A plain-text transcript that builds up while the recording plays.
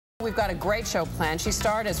we've got a great show planned. She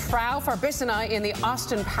starred as Frau Farbissina in the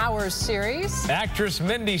Austin Powers series. Actress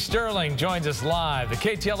Mindy Sterling joins us live. The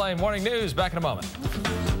KTLA Morning News, back in a moment.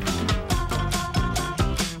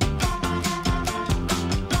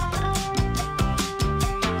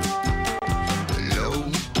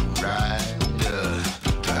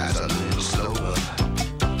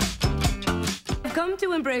 I've come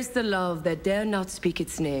to embrace the love that dare not speak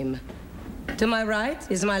its name. To my right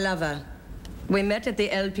is my lover. We met at the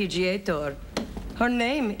LPGA tour. Her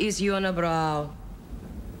name is Yona Brau.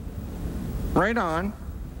 Right on.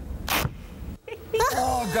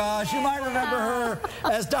 Oh, gosh, you might remember her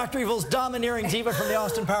as Dr. Evil's domineering diva from the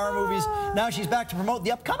Austin Powers movies. Now she's back to promote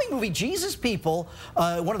the upcoming movie, Jesus People,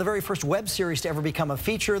 one of the very first web series to ever become a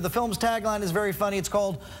feature. The film's tagline is very funny. It's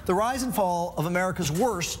called The Rise and Fall of America's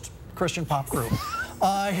Worst Christian Pop Group.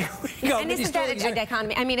 Here we go. And isn't that a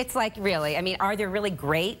dichotomy? I mean, it's like, really, I mean, are there really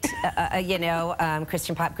great,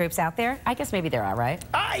 Christian pop groups out there? I guess maybe there are, right?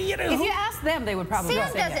 If you ask them, they would probably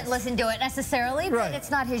Sam say doesn't yes. listen to it necessarily, but it's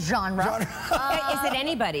not his genre. Is it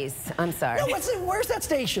anybody's? I'm sorry. No, where's that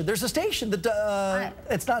station? There's a station that,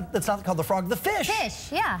 it's not called The Frog, The Fish.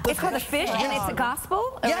 Fish, yeah. It's called The Fish, and it's a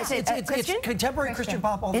gospel? Or Yes, is it it's contemporary Christian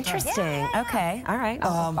pop all the time. Interesting. Okay. All right.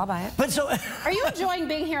 I'll buy it. But so, Are you enjoying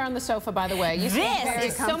being here on the sofa, by the way? You seem very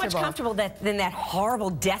This is so much comfortable than that horrible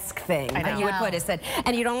desk thing that you would put us at.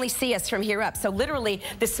 And you'd only see us from here up. So literally,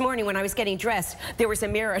 this morning when I was getting dressed, there was a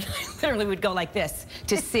mirror, and I literally would go like this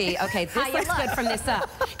to see, okay, this looks good from this up.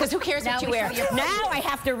 Because who cares what you wear? Now I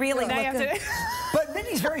have to really look good. But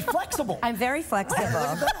Mindy's very flexible. I'm very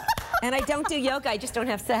flexible. And I don't do yoga, I just don't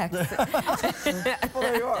have sex. Well,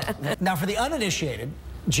 there you are. Now, for the uninitiated,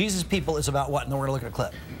 Jesus People is about what? And then we're going to look at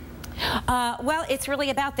a clip. Well, it's really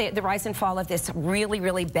about the rise and fall of this really,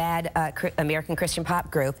 really bad American Christian pop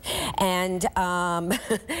group. And, from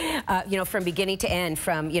beginning to end,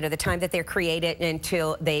 from, the time that they're created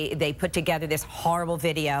until they put together this horrible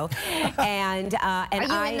video. And Are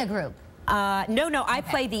you in the group? No, I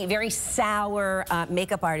play the very sour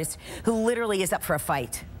makeup artist who literally is up for a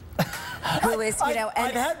fight. Who is,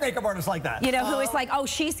 I've had makeup artists like that. Who is like, oh,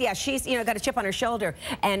 she's got a chip on her shoulder.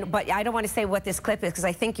 But I don't want to say what this clip is because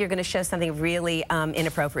I think you're going to show something really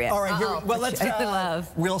inappropriate. All right, well, let's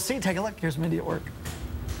we'll see. Take a look. Here's Mindy at work.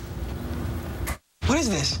 What is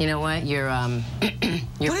this? You know what? You're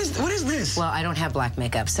what is this? Well, I don't have black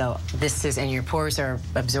makeup, so this is, and your pores are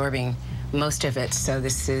absorbing most of it, so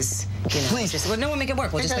this is, Please. well, no, we'll make it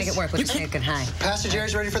work. We'll just make it work. We'll just make it high. Pastor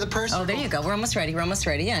Jerry's ready for the person. Oh, there you go. We're almost ready. We're almost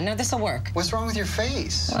ready. Yeah, no, this will work. What's wrong with your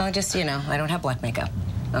face? Well, just, I don't have black makeup,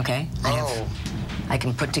 okay? I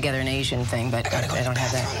can put together an Asian thing, but I don't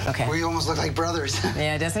have that. Okay. We almost look like brothers.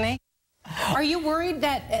 Yeah, doesn't he? Are you worried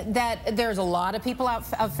that there's a lot of people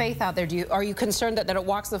of faith out there? Are you concerned that it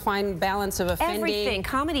walks the fine balance of offending? Everything.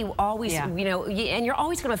 Comedy always, and you're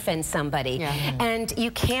always going to offend somebody. Yeah. And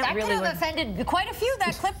you can't that really... That could have offended quite a few,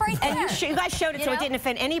 that clip right there. And you guys showed it, so it didn't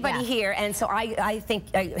offend anybody here. And so I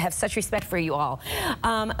think I have such respect for you all.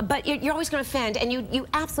 But you're always going to offend, and you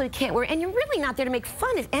absolutely can't worry. And you're really not there to make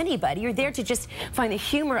fun of anybody. You're there to just find the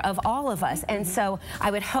humor of all of us. And so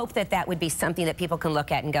I would hope that would be something that people can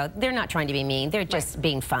look at and go, they're not trying to be mean. They're just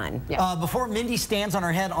being fun. Yeah. Before Mindy stands on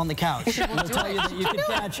her head on the couch, we'll tell you that you can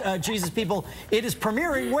catch Jesus People. It is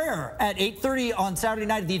premiering where? At 8:30 on Saturday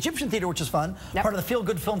night at the Egyptian Theater, which is fun. Part of the Feel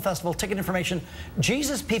Good Film Festival. Ticket information,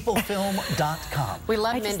 JesusPeopleFilm.com. We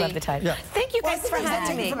love Mindy. I just love the title. Yeah. Thank you guys for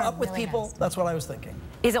having me. From Up With People? That's what I was thinking.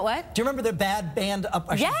 Is it what? Do you remember the bad band Up?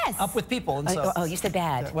 Yes. Up With People. And so, oh, you said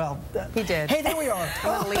bad. Well, he did. Hey, there we are. I'm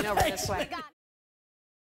going to lean over this way.